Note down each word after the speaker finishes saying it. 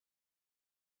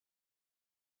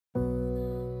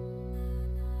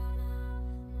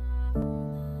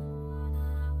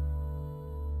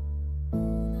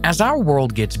As our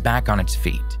world gets back on its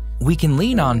feet, we can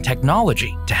lean on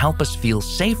technology to help us feel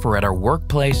safer at our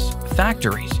workplace,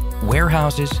 factories,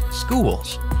 warehouses,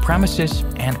 schools, premises,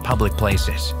 and public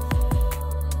places.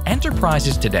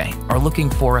 Enterprises today are looking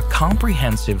for a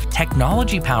comprehensive,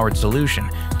 technology-powered solution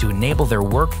to enable their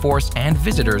workforce and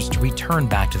visitors to return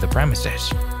back to the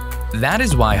premises. That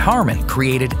is why HARMAN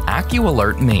created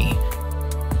AccuAlertMe.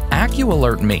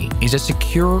 AccuAlertMe is a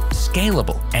secure,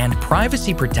 scalable, and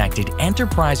privacy-protected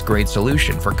enterprise-grade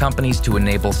solution for companies to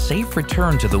enable safe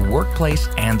return to the workplace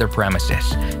and their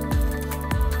premises.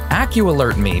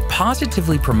 AccuAlertMe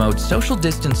positively promotes social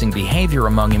distancing behavior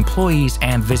among employees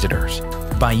and visitors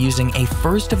by using a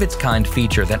first-of-its-kind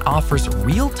feature that offers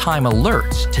real-time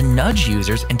alerts to nudge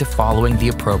users into following the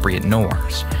appropriate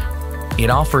norms. It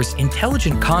offers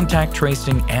intelligent contact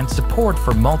tracing and support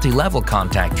for multi-level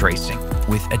contact tracing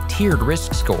with a tiered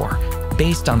risk score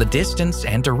based on the distance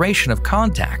and duration of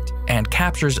contact, and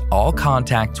captures all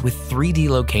contacts with 3D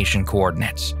location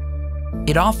coordinates.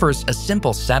 It offers a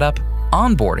simple setup,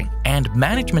 onboarding, and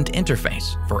management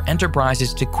interface for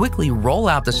enterprises to quickly roll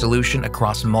out the solution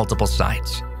across multiple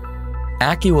sites.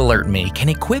 AccuAlertMe can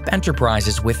equip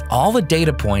enterprises with all the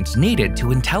data points needed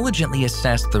to intelligently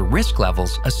assess the risk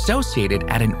levels associated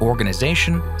at an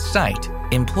organization, site,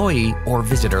 employee, or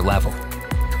visitor level.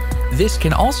 This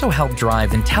can also help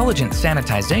drive intelligent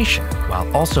sanitization while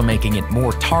also making it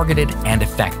more targeted and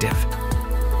effective.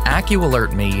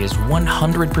 AccuAlertMe is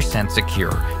 100%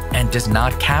 secure and does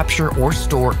not capture or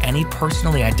store any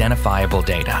personally identifiable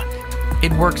data.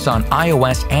 It works on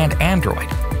iOS and Android,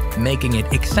 making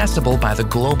it accessible by the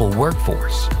global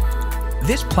workforce.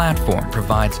 This platform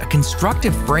provides a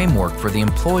constructive framework for the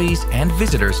employees and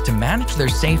visitors to manage their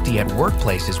safety at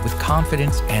workplaces with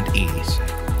confidence and ease.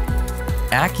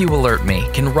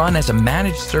 AccuAlertMe can run as a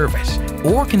managed service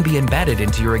or can be embedded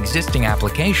into your existing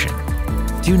application.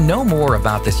 To know more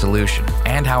about this solution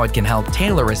and how it can help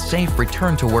tailor a safe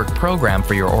return-to-work program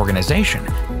for your organization,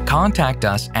 contact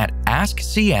us at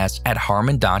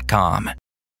askcs@harman.com.